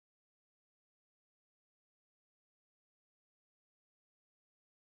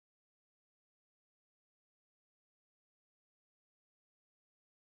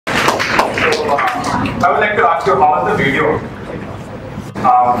I would like to ask you, how was the video?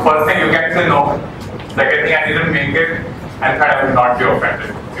 First thing, you can say no. Second thing, I didn't make it. And third, I will not be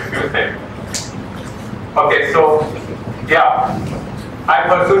offended if you say. Okay, so yeah, I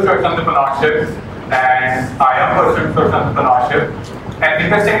pursue social entrepreneurship, and I am pursuing social entrepreneurship. And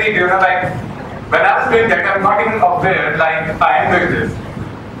interestingly, you know, like when I was doing that, I'm not even aware like I am doing this.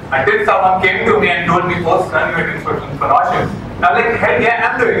 Until someone came to me and told me, "Oh, son, you're doing social entrepreneurship." I'm like, "Hell yeah,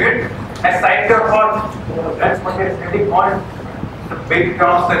 I'm doing it." I signed up for, that's what it's really called. The big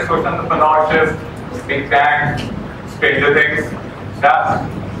terms like social entrepreneurship, Big Bang, Stranger Things. Yeah.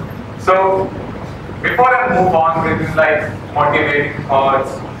 So before I move on with like motivating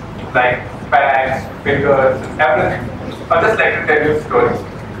thoughts, like facts, figures, everything, I'd just like to tell you a story.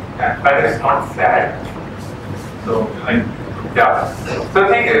 Yeah, but it's not sad. So like, yeah. So the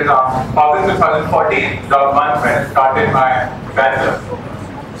thing is, August 2014, the month when I started my bachelor's.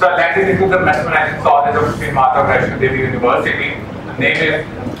 So I landed into the Mesmerizing College of Sri Mata Vaishno Devi University. The name is,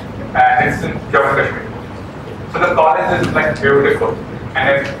 and it's in Jammu Kashmir. So the college is like beautiful.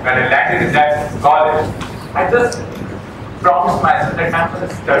 And when I landed in that college, I just promised myself that I'm going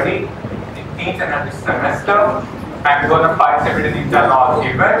to study each and every semester. I'm going to participate in each and all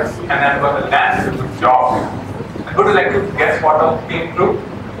events, and I'm going to land a good job. Would you like to guess what all came through?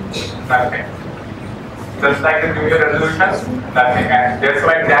 Nothing. Just like the New Year resolutions, nothing. And that's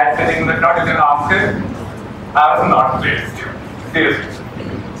why dad sitting in the crowd, you can ask him, I was not pleased. Seriously.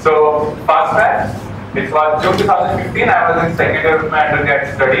 So, fast back, it was June 2015, I was in second year of my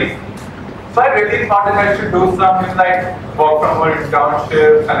undergrad studies. So I really thought that I should do something like work from home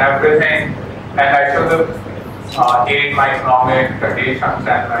internships and everything. And I should aid my economic conditions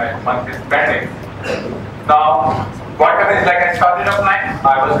and my monthly spending. Now, what happened is, like, I started applying.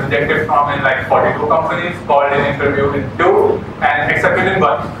 I was rejected from like 42 companies, called an interview in 2, and accepted in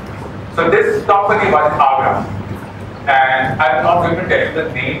 1. So this company was Agra, and I'm not going to tell you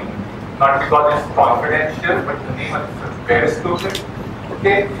the name, not because it's confidential, but the name is very stupid.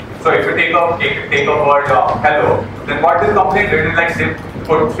 Okay, so if you take a word hello, then what this company did is like they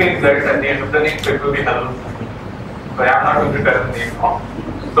put 3 letters at the end of the name, so it will be hello. So I'm not going to tell the name now.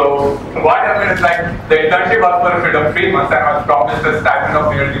 So what happened is, like, the internship was for a period of 3 months, and I was promised a stipend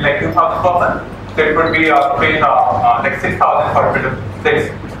of nearly like 2,000 per month. So it would be paid like 6,000 for a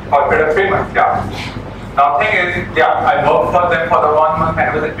period of 3 months. Yeah. Now thing is, yeah, I worked for them for the 1 month, and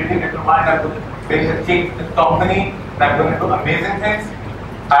I was pretty determined I'm going to change the company, and I'm going to do amazing things.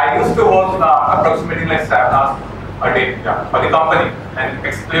 I used to work approximately like 7 hours a day, yeah, for the company, and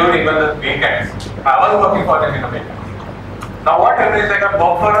exclude even the weekends. I was working for them in the weekend. Now what happened is, like, I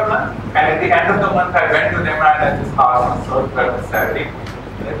worked for a month, and at the end of the month I went to them and I just asked for the salary.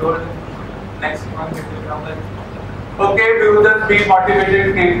 And I told them, next month it will come like, okay, we will just be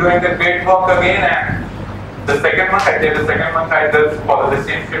motivated, keep doing the great work again. And the second month I did, I just followed the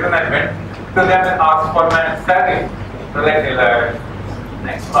same schedule, and I went to them and asked for my salary. So like,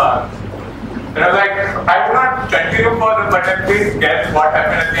 next month. You know, like, I would not continue further, but at least guess what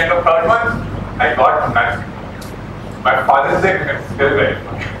happened at the end of 3rd month? I got nothing. My father's day is still very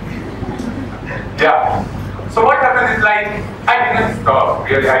funny. Yeah. So what happened is, like, I didn't stop,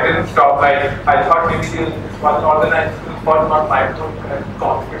 really. I didn't stop. Like, I thought maybe this was organized, this was not my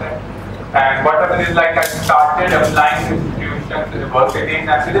confident. And what happened is, like, I started applying to institutions, universities,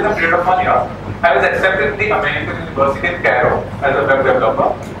 and within a period of 1 year, I was accepted in the American University in Cairo as a web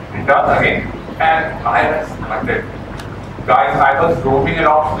developer, intern again, and I was selected. Guys, I was roaming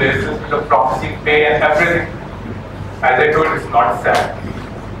around places with a promising pay and everything. As I told, it's not sad.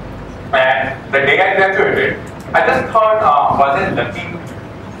 And the day I graduated, I just thought, was I lucky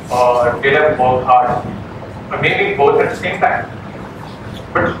or did I work hard? Or maybe both at the same time.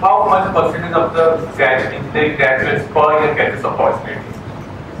 But how much percentage of the engineering graduates per year get this opportunity?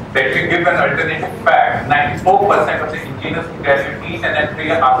 Let me give an alternative fact. 94% of the engineers who graduate each and every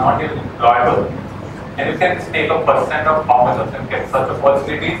year are not even employable. And you can just take a percent of how much of them get such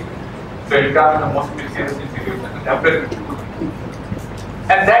opportunities. So it comes in the most prestigious institutions and everything.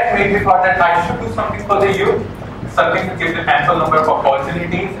 And that made me thought that I should do something for the youth, something to give them ample number of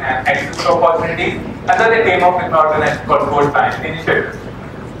opportunities and access to opportunities. And then they came up with an organization called Code Finance Initiative.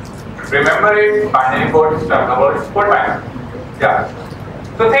 Remember it, binary code, the word is code finance. Yeah.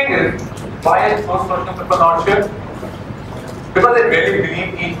 The thing is, why I chose social entrepreneurship? Because I really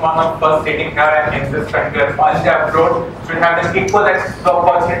believe each one of us sitting here and in this country, as far as they abroad, should have an equal access to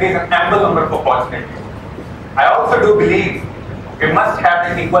opportunities and ample number of opportunities. I also do believe we must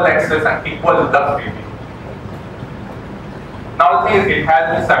have an equal access and equal luck, maybe. Now, it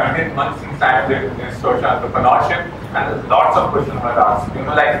has been 17 months since I am doing this social entrepreneurship, and there's lots of questions were asked. You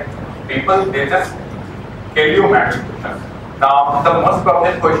know, like, people, they just Can you manage business? Now, the most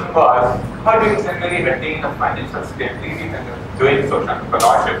prominent question was, how do you generally attain a financial stability when you're doing social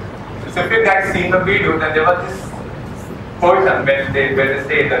entrepreneurship? So if you guys seen the video, then there was this person when they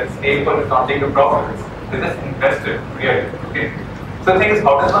say that stakeholder is not taking the profits, they just invested really. Okay. So the thing is,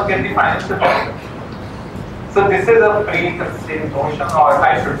 how does one get the financial profit? So this is a preconceived notion, or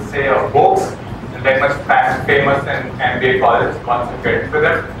I should say a hoax, that much famous in MBA college once you get into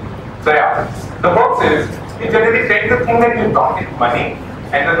that. So yeah, the hoax is, you generally tend to think that you don't need money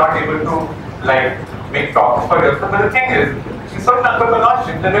and you're not able to like make profits for yourself. But the thing is, in social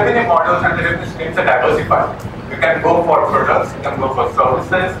entrepreneurship, the revenue models and the revenue streams are diversified. You can go for products, you can go for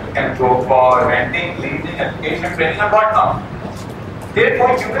services, you can go for renting, leasing, education, training, and whatnot.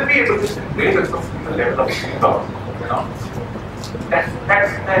 Therefore, you will be able to raise a sustainable level of income. You know, that's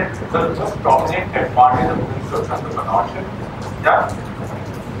the most prominent advantage of doing social entrepreneurship. Yeah.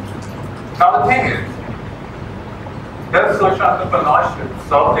 Now the thing is, does social entrepreneurship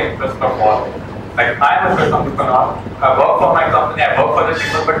serve the interest of all? Like, I'm a social entrepreneur, I work for my company, I work for the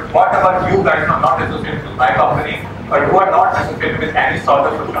people, but what about you guys who are not associated with my company or who are not associated with any sort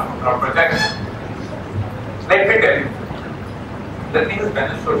of social entrepreneur project? Let me tell you, the thing is, when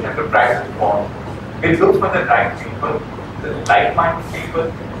a social enterprise is formed, we look for the right people, the like-minded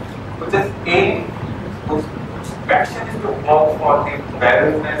people, who just aim, whose passion is to work for the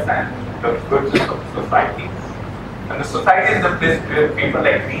wellness and the goodness of society. And the society is the place where people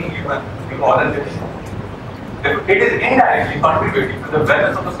like me, you and we all are living. It is indirectly contributing to the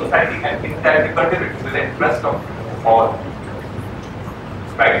wellness of the society and indirectly contributing to the interest of all.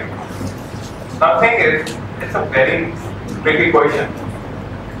 Right? Now the thing is, it's a very tricky question.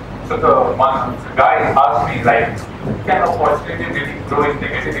 So the one guy asked me like, can opportunity really grow in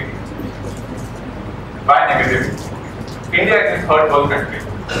negativity? Why negativity? India is a third world country.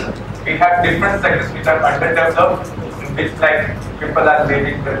 We have different sectors which are underdeveloped, in which like people are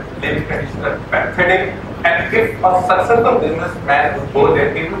living conditions are pathetic. And if a successful businessman would go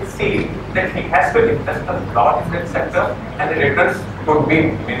there, he would see that he has to invest a lot in that sector and the returns would be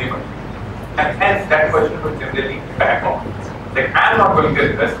minimal. And hence that question would generally back off. Like, I'm not going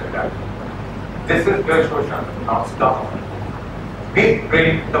to invest in that. This is where social entrepreneurs come. We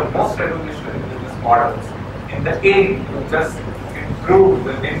bring the most revolutionary business models in the aim to just improve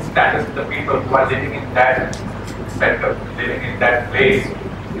the living status of the people who are living in that sector, living in that place,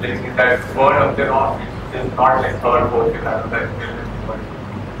 living in that world of their own, which is not like third world,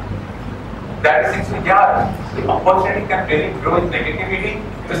 that is actually, yeah, the opportunity can really grow in negativity.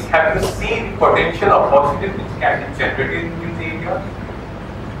 You just have to see the potential opportunities which can be generated in these areas.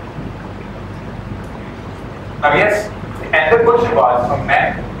 Now yes, and the question was, a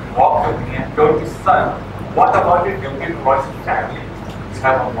man walked with me and told his son, what about your duty towards family? You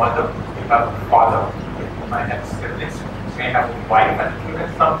have a mother, you have a father, you might have siblings, you may have a wife and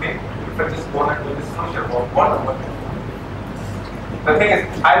even something. If I just go and do this social work, what about it? The thing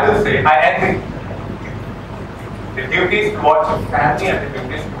is, I will say, I agree. The duties towards your family and the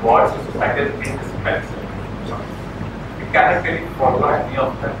duties towards your society is indispensable. You cannot really follow any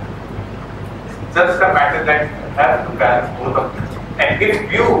of them. It's just a matter that you have to balance both of them. And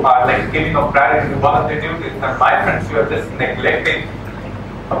if you are like giving a priority to one of the duties, then my friends, you are just neglecting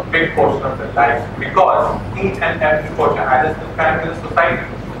a big portion of their life, because each and every portion, either the family or the society,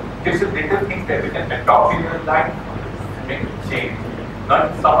 gives you little things that you can adopt in your life and make a change.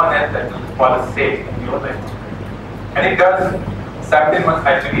 Not someone else that will fall safe in your life. And it does. 17 months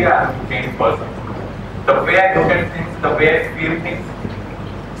actually, I am a changed person. The way I look at things, the way I feel things,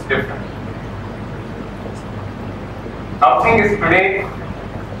 it's different. Now the thing is, today,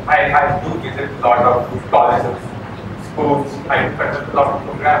 I do visit a lot of colleges, schools, I conduct a lot of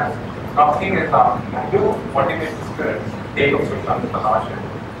programs. Now the thing is, I do motivate students to take up social entrepreneurship.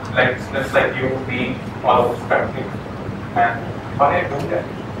 Like students like you, me, all over this country. And why I do that?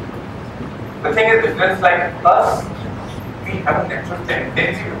 The thing is, students like us, we have a natural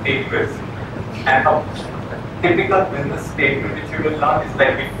tendency to take risks. And a typical business statement which you will learn is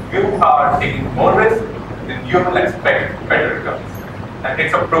like, if you are taking more risk, then you will expect better returns. And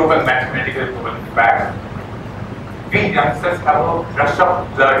it's a proven, mathematical proven fact. We youngsters have a rush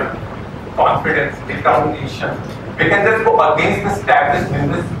of blood, confidence, determination. We can just go against the established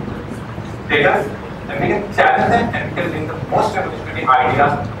business status and we can challenge them and we can bring the most revolutionary idea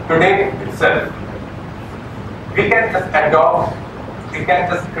today itself. We can just adopt, we can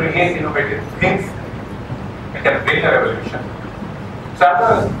just create innovative things, we can bring a revolution. So I'm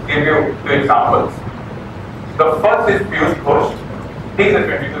going to give you two examples. The first is Piyush Ghosh. He's a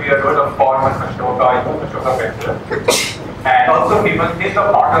 22-year-old, a former Ashoka venture. And also he's the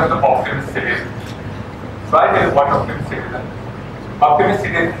founder of the Optimist City. So I'll tell you what optimist citizen. Optimist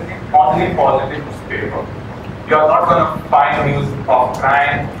citizen is only positive newspaper. You are not going to find news of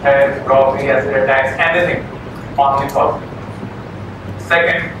crime, theft, robbery, acid attacks, anything. Only positive.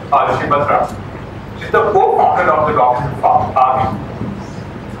 Second, Shibatra. She's the co-founder of the Rocket Farm Army.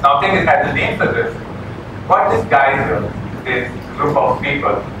 Now, thing is, as the name suggests, what this guy does is a group of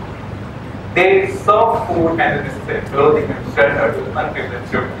people. They serve food and necessary clothing and shelter to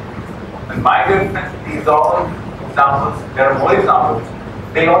unprivileged children. And my dear friends, these are all examples. There are more examples.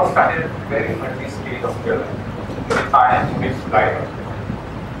 They all started at a very early stage of their life. And which life.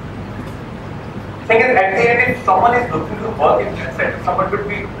 Thing is, at the end, if someone is looking to work in this sector, someone would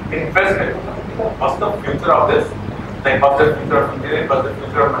be interested. What's the future of this? Like, what's the future of engineering? What's the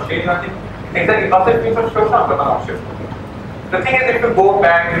future of machine learning? Exactly, what's the future of social entrepreneurship? The thing is, if you go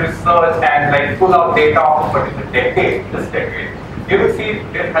back and research and like pull out data of a particular decade, this decade, you will see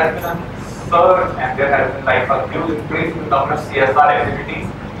there has been a surge and there has been like a huge increase in the number of CSR activities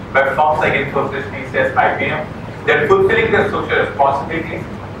where firms like Infosys, TCS, IBM, they're fulfilling their social responsibilities.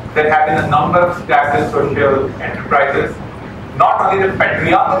 There have been a number of established social enterprises. Not only the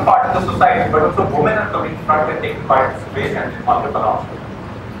patriarchal part of the society, but also women are coming front and taking participation in entrepreneurship.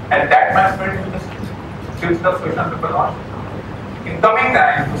 And that, my friend, is the future of social entrepreneurship. In coming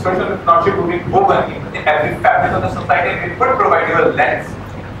time, social entrepreneurship will be woven in every fabric of the society, and it would provide you a lens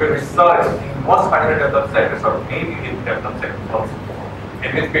for research in most underdeveloped sectors or maybe in developed sectors also.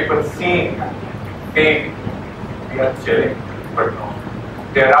 In which people seeing, saying, we are chilling, but no.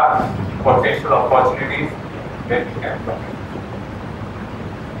 There are potential opportunities where we can come.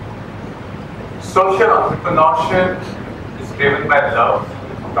 Social entrepreneurship is driven by love,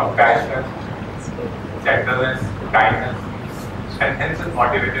 compassion, gentleness, kindness, and hence is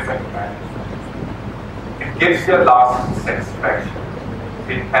motivated by humanity. It gives you a lasting satisfaction.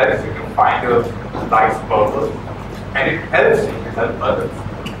 It helps you to find your life's purpose, and it helps you to help others.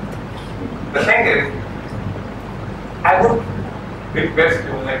 The thing is, I would request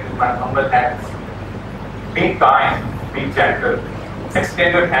you, like with my humble hands, be kind, be gentle,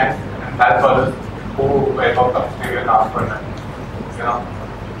 extend your hands and help others who ever comes to you and ask for help. You know,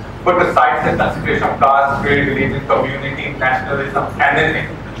 put aside the consideration of caste, creed, religion, community, nationalism,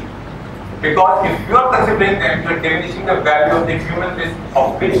 anything. Because if you are considering them, you are diminishing the value of the human race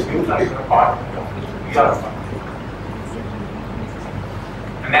of which you are a part, we are a part.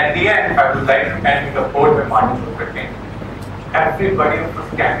 And at the end, I would like to end with a quote by Martin Luther King. Everybody of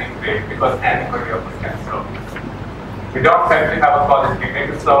us can be great because anybody of us can serve. We don't have to have a college degree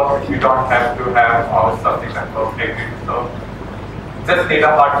to serve. We don't have to have our subject and work degree to serve. Just need a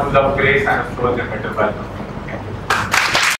heart full of grace and a soul in mental wellness.